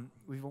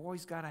we've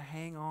always got to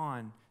hang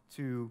on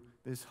to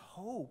this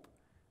hope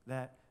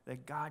that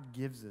God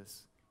gives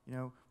us.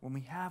 When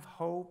we have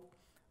hope,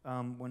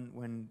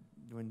 when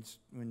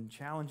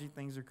challenging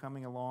things are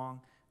coming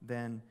along,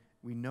 then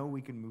we know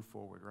we can move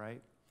forward,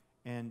 right?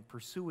 And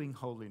pursuing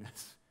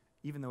holiness,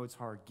 even though it's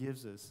hard,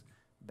 gives us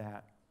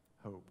that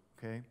hope.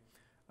 Okay,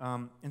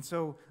 and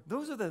so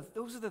those are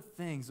the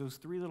things. Those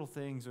three little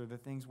things are the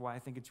things why I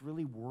think it's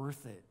really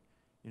worth it.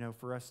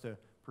 for us to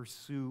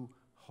pursue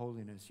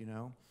holiness,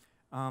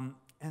 And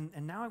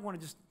now I want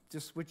to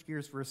just switch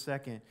gears for a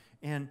second.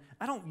 And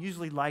I don't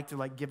usually like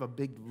to give a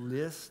big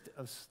list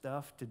of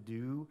stuff to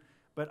do,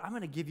 but I'm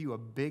going to give you a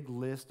big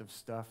list of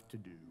stuff to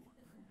do,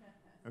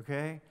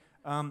 okay?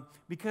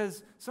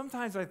 Because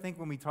sometimes I think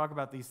when we talk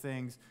about these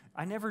things,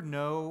 I never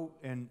know,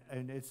 and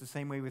it's the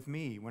same way with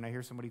me. When I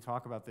hear somebody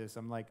talk about this,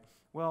 I'm like,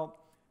 well,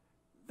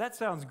 that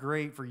sounds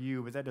great for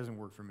you, but that doesn't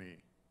work for me.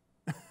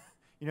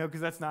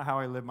 Because that's not how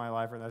I live my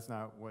life, or that's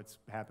not what's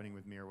happening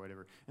with me or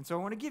whatever. And so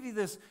I want to give you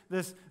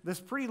this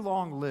pretty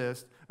long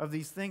list of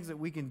these things that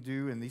we can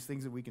do and these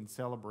things that we can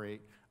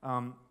celebrate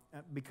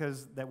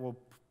because that will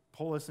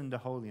pull us into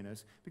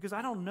holiness, because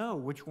I don't know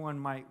which one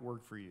might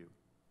work for you,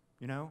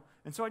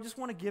 And so I just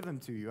want to give them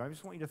to you. I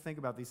just want you to think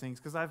about these things,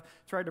 because I've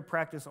tried to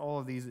practice all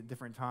of these at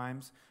different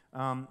times,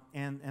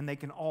 and they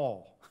can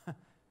all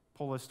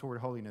pull us toward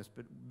holiness,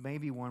 but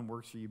maybe one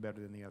works for you better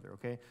than the other,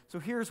 okay? So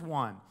here's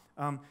one.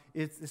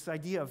 It's this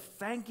idea of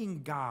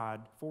thanking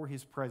God for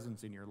his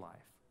presence in your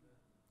life.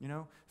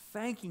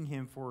 Thanking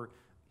him for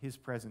his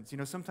presence.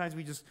 Sometimes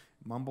we just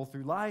mumble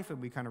through life,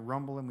 and we kind of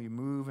rumble, and we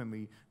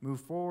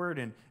move forward,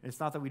 and it's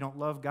not that we don't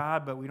love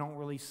God, but we don't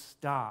really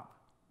stop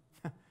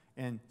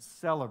and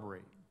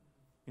celebrate,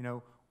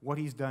 what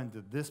he's done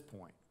to this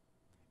point.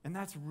 And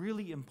that's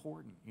really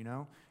important,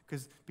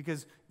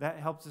 because that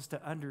helps us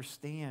to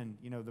understand,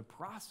 the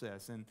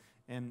process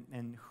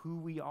and who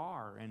we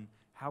are and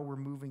how we're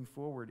moving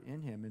forward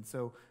in him. And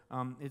so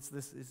it's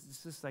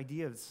this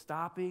idea of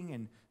stopping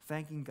and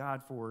thanking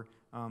God for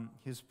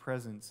his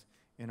presence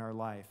in our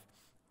life.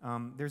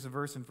 There's a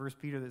verse in 1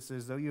 Peter that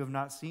says, though you have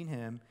not seen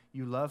him,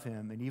 you love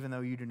him. And even though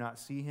you do not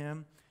see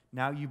him,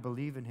 now you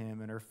believe in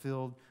him and are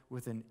filled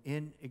with an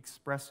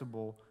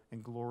inexpressible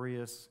and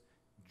glorious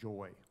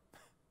joy.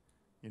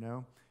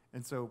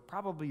 And so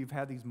probably you've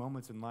had these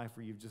moments in life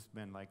where you've just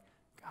been like,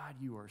 God,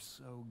 you are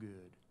so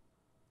good.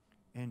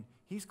 And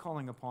he's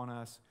calling upon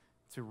us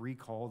to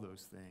recall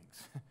those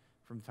things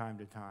from time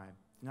to time.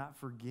 Not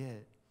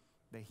forget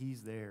that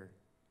he's there,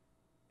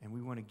 and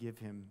we want to give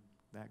him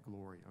that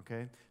glory,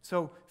 okay?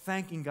 So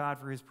thanking God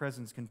for his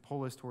presence can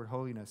pull us toward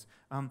holiness.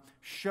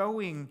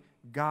 Showing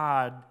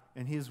God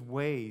and his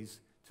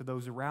ways to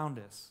those around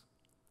us,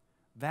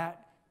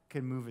 that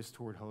can move us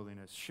toward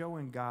holiness.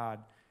 Showing God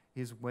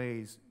his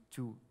ways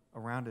to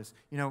around us.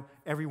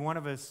 Every one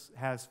of us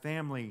has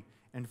family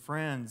and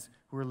friends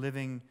who are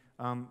living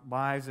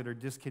lives that are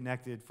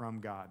disconnected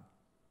from God.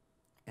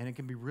 And it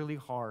can be really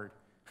hard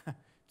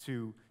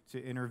to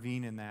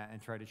intervene in that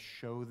and try to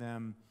show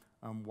them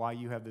why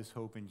you have this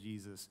hope in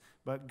Jesus.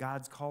 But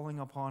God's calling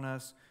upon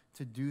us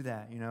to do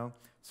that,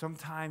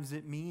 Sometimes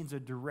it means a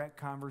direct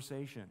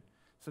conversation.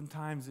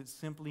 Sometimes it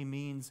simply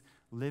means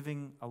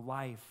living a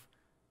life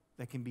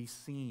that can be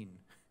seen.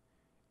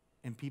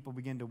 And people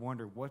begin to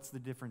wonder, what's the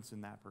difference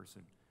in that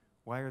person?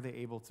 Why are they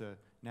able to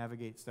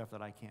navigate stuff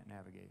that I can't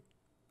navigate?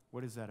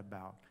 What is that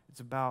about?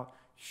 It's about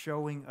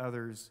showing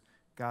others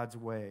God's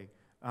way.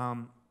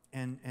 And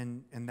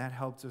that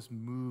helps us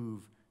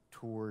move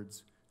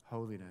towards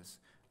holiness.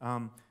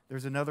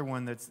 There's another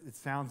one it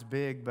sounds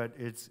big, but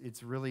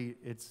it's really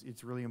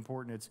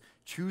important. It's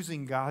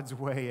choosing God's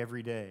way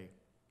every day.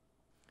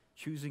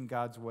 Choosing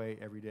God's way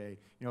every day.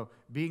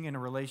 Being in a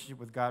relationship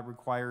with God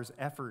requires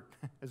effort,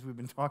 as we've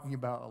been talking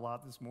about a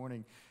lot this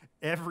morning.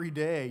 Every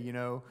day,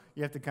 you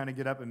have to kind of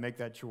get up and make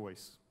that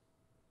choice.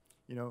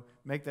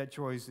 Make that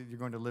choice if you're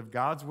going to live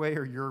God's way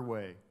or your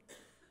way.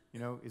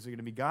 Is it going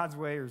to be God's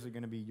way or is it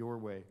going to be your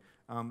way?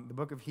 The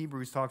book of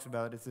Hebrews talks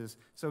about it. It says,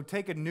 so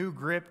take a new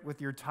grip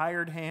with your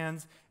tired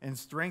hands and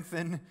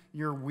strengthen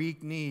your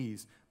weak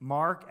knees.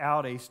 Mark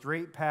out a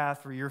straight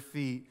path for your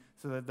feet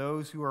so that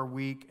those who are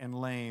weak and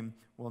lame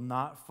will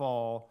not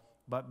fall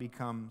but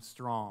become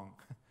strong.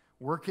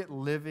 Work at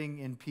living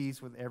in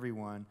peace with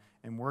everyone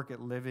and work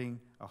at living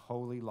a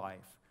holy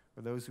life.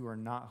 For those who are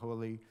not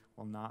holy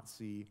will not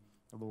see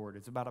the Lord.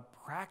 It's about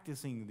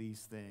practicing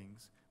these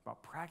things,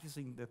 about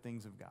practicing the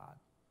things of God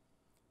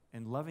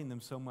and loving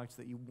them so much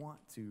that you want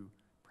to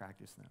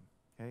practice them,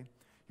 okay?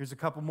 Here's a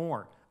couple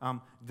more.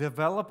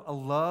 Develop a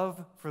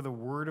love for the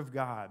Word of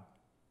God.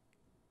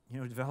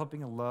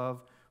 Developing a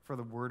love for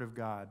the Word of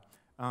God.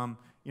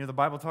 The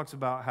Bible talks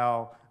about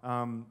how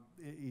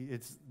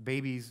it's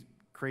babies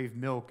crave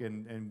milk,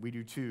 and we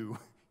do too.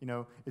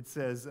 It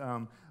says,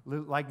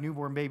 like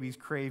newborn babies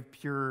crave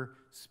pure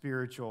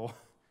spiritual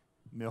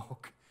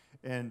milk.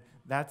 And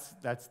that's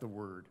the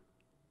Word,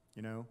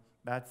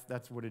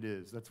 That's what it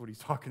is. That's what he's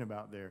talking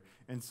about there.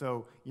 And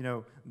so,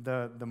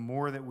 the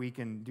more that we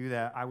can do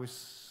that, I was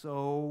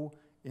so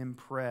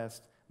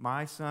impressed.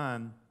 My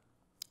son,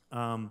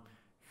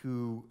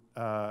 who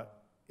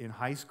in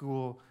high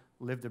school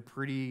lived a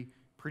pretty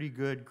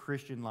good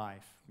Christian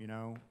life,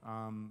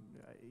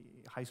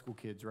 high school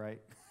kids,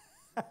 right?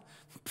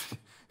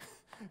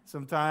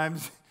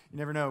 Sometimes you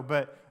never know.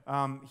 But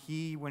when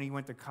he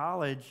went to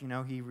college,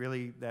 he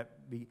really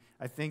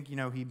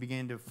he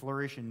began to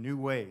flourish in new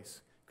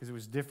ways. because it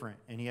was different,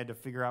 and he had to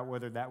figure out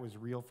whether that was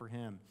real for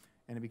him,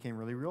 and it became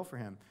really real for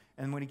him.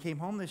 And when he came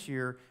home this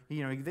year,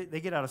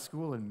 they get out of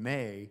school in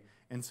May,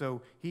 and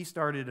so he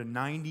started a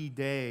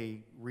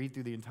 90-day read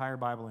through the entire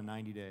Bible in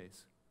 90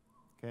 days.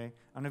 Okay? I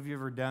don't know if you've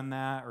ever done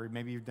that, or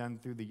maybe you've done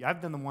I've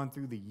done the one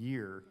through the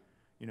year.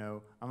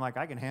 I'm like,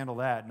 I can handle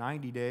that.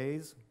 90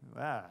 days?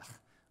 I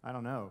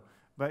don't know.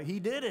 But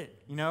he did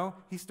it,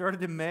 He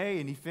started in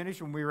May, and he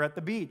finished when we were at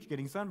the beach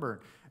getting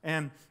sunburned.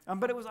 And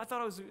but I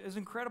thought it was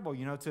incredible,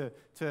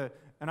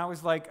 and I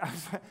was like,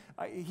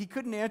 he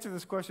couldn't answer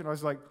this question. I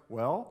was like,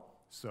 well,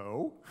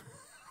 so?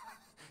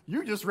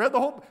 You just read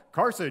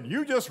Carson,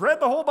 you just read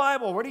the whole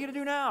Bible. What are you going to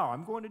do now?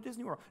 I'm going to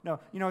Disney World. No,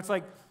 it's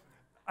like,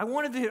 I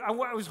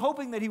was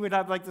hoping that he would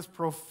have like this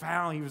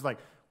profound, he was like,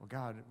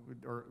 well,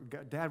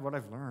 Dad, what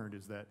I've learned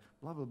is that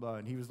blah, blah, blah.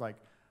 And he was like,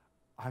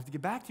 I have to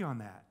get back to you on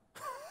that.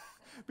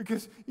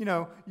 Because,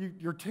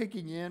 you're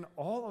taking in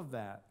all of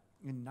that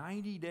in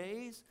 90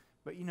 days,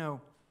 but,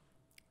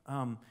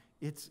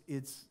 it's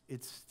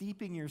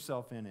steeping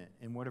yourself in it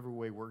in whatever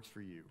way works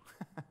for you.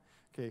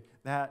 Okay,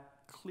 that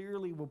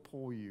clearly will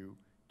pull you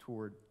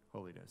toward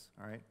holiness,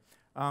 all right?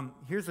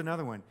 Here's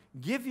another one.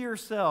 Give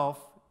yourself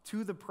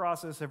to the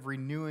process of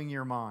renewing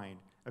your mind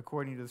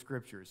according to the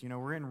Scriptures.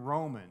 We're in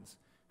Romans.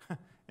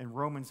 And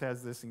Romans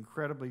has this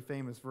incredibly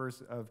famous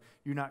verse of,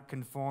 "Do not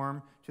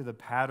conform to the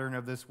pattern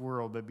of this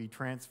world, but be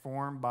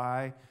transformed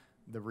by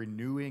the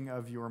renewing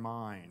of your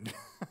mind."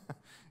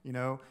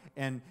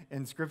 And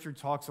Scripture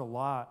talks a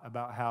lot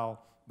about how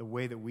the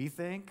way that we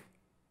think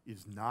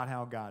is not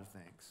how God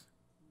thinks.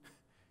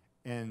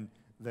 And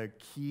the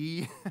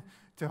key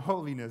to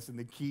holiness and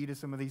the key to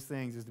some of these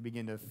things is to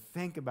begin to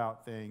think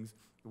about things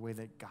the way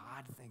that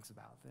God thinks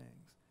about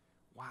things.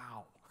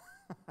 Wow.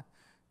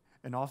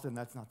 And often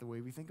that's not the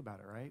way we think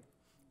about it, right?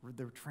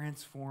 They're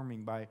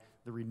transforming by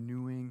the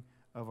renewing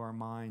of our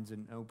minds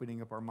and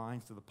opening up our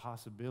minds to the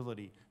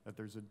possibility that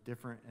there's a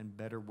different and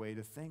better way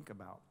to think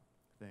about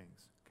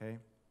things, okay?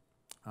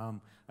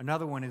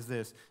 Another one is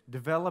this: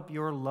 develop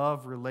your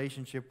love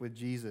relationship with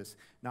Jesus.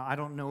 Now, I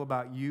don't know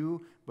about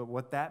you, but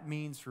what that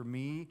means for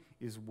me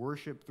is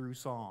worship through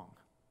song.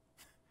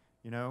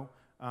 In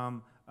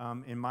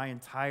my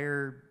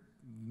entire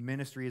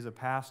ministry as a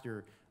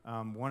pastor,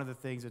 one of the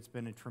things that's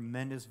been a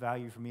tremendous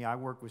value for me, I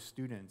work with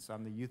students.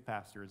 I'm the youth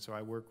pastor, and so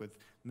I work with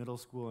middle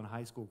school and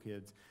high school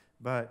kids.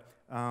 But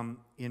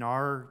in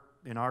our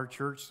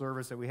church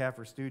service that we have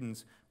for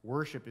students,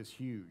 worship is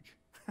huge.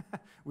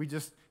 We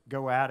just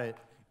go at it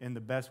in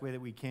the best way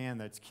that we can.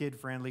 That's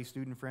kid-friendly,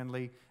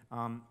 student-friendly,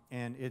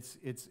 and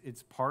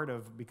it's part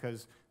of,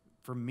 because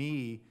for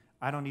me,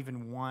 I don't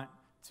even want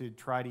to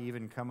try to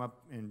even come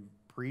up and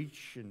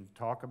preach and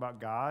talk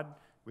about God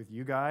with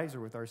you guys or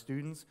with our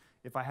students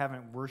if I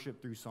haven't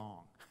worshiped through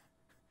song.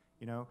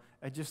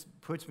 It just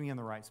puts me in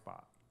the right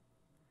spot.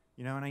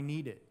 And I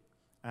need it.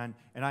 And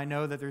I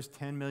know that there's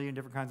 10 million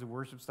different kinds of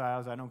worship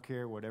styles. I don't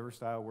care, whatever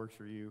style works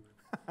for you.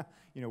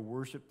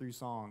 Worship through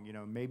song.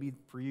 Maybe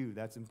for you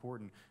that's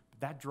important. But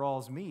that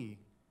draws me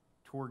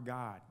toward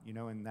God,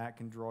 and that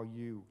can draw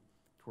you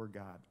toward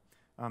God.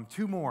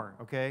 Two more,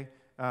 okay?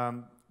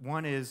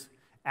 One is,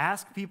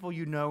 ask people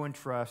you know and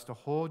trust to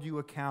hold you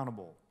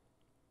accountable.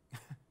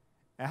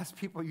 Ask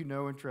people you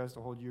know and trust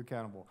to hold you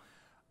accountable.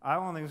 I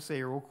want to say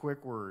a real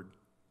quick word.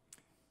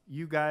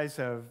 You guys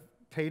have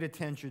paid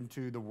attention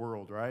to the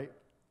world, right?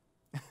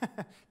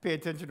 Pay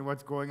attention to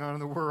what's going on in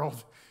the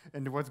world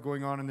and to what's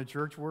going on in the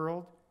church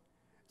world.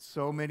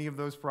 So many of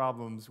those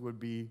problems would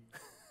be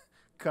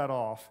cut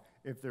off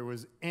if there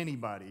was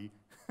anybody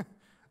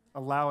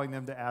allowing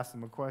them to ask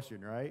them a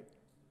question, right?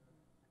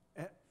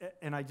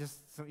 And I just,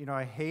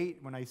 I hate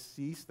when I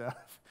see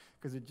stuff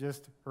because it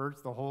just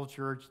hurts the whole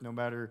church no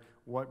matter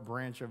what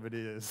branch of it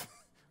is.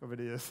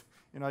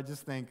 I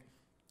just think,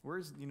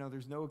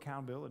 there's no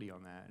accountability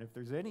on that. And if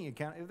there's any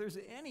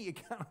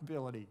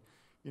accountability,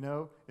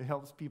 it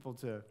helps people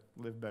to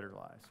live better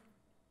lives.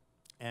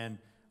 And,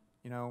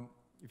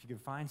 if you can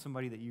find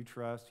somebody that you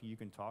trust, who you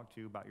can talk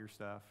to about your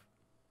stuff,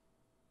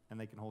 and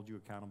they can hold you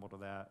accountable to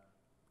that,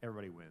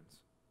 everybody wins.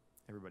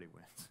 Everybody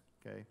wins,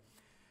 okay?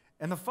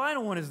 And the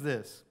final one is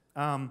this.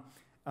 I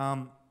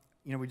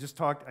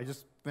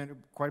just spent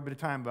quite a bit of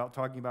time about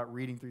talking about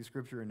reading through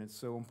Scripture, and it's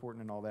so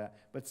important and all that.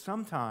 But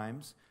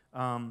sometimes,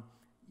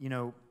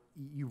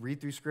 you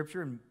read through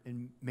Scripture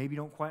and maybe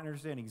don't quite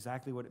understand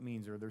exactly what it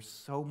means, or there's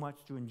so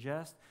much to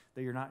ingest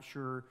that you're not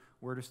sure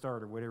where to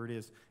start or whatever it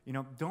is.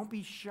 Don't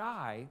be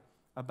shy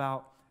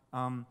about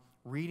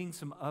reading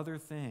some other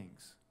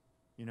things,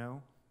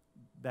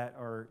 that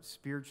are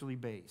spiritually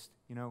based.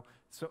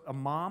 So a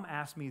mom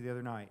asked me the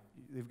other night,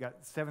 they've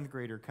got 7th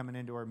grader coming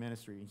into our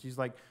ministry, and she's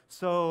like,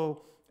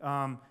 so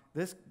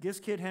this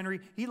kid Henry,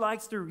 he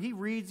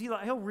reads,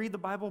 he'll read the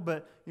Bible,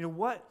 but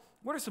what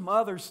are some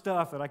other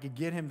stuff that I could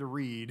get him to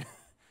read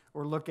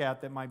or look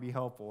at that might be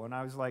helpful? And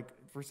I was like,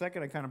 for a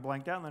second I kind of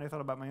blanked out, and then I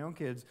thought about my own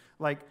kids.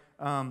 Like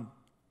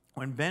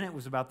when Bennett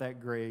was about that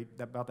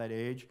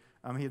age,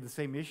 he had the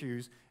same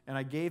issues, and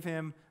I gave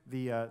him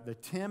the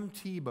Tim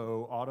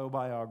Tebow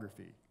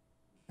autobiography.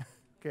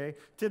 Okay,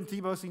 Tim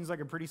Tebow seems like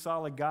a pretty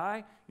solid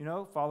guy,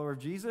 follower of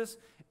Jesus.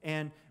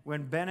 And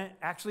when Bennett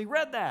actually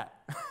read that,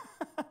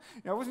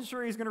 I wasn't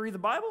sure he was going to read the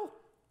Bible,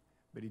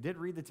 but he did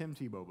read the Tim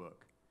Tebow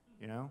book,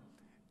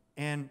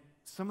 And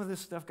some of this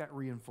stuff got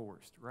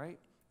reinforced, right?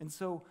 And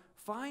so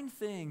find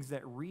things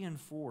that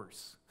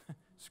reinforce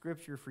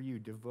Scripture for you,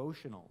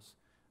 devotionals,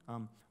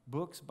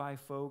 books by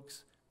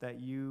folks that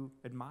you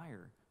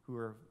admire who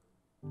are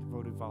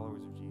devoted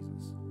followers of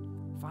Jesus.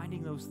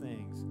 Finding those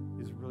things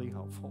is really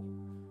helpful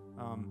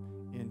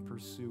in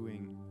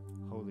pursuing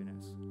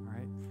holiness, all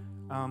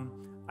right?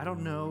 I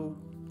don't know,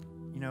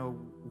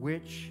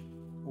 which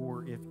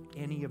or if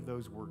any of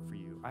those work for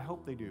you. I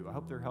hope they do. I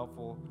hope they're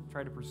helpful.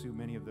 Try to pursue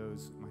many of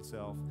those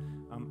myself.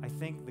 I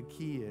think the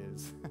key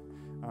is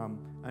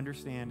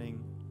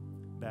understanding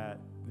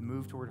that the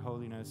move toward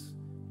holiness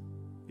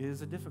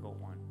is a difficult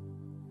one,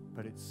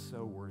 but it's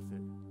so worth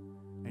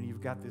it. And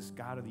you've got this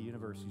God of the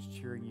universe who's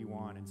cheering you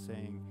on and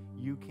saying,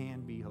 you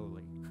can be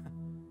holy.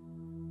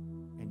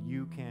 And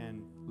you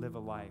can live a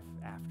life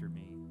after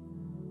me.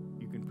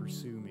 You can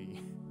pursue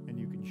me, and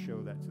you can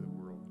show that to the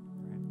world.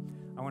 Right?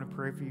 I want to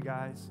pray for you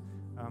guys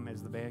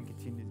as the band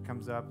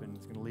comes up, and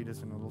it's going to lead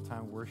us in a little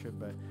time of worship.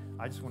 But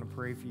I just want to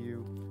pray for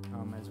you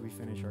as we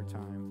finish our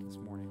time this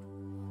morning.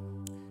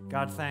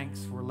 God,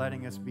 thanks for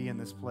letting us be in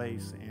this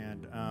place.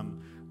 And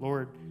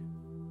Lord,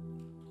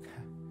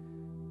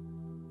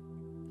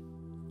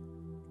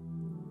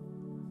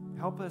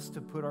 help us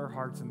to put our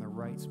hearts in the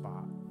right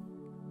spot,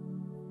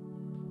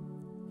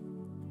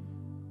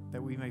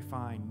 that we may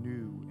find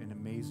new and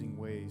amazing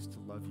ways to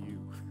love you.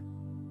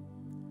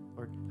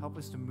 Lord, help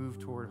us to move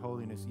toward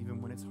holiness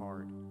even when it's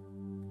hard.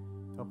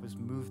 Help us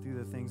move through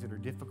the things that are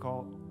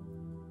difficult.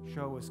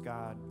 Show us,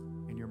 God,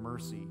 in your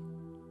mercy.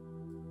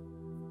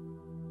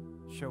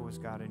 Show us,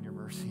 God, in your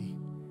mercy,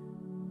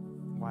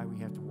 why we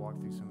have to walk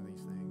through some of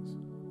these things.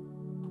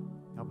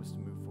 Help us to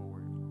move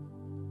forward.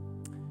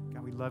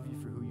 God, we love you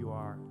for who you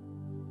are.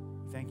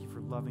 Thank you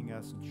for loving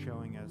us and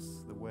showing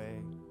us the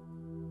way.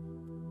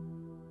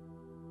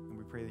 And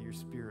we pray that your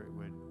Spirit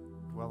would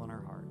dwell in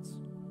our hearts.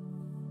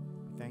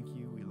 We thank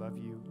you. We love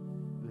you.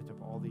 We lift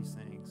up all these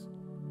things.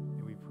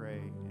 And we pray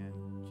in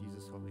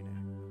Jesus' holy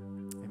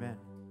name.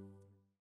 Amen.